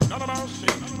none of our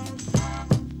sins.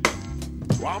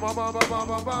 Wa ba ba ba ba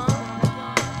ba ba.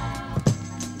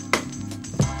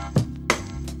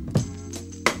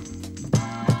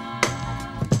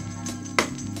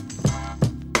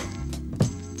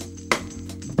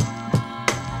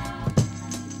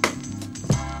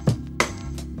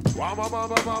 Wa ba ba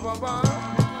ba ba ba ba.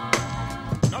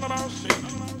 None of our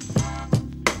sins.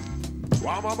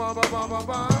 Wa ba ba ba ba ba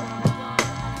ba.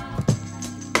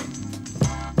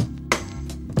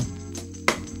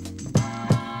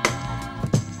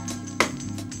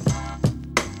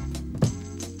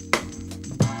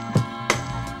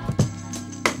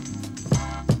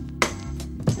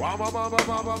 Wa ba ba ba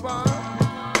ba ba ba.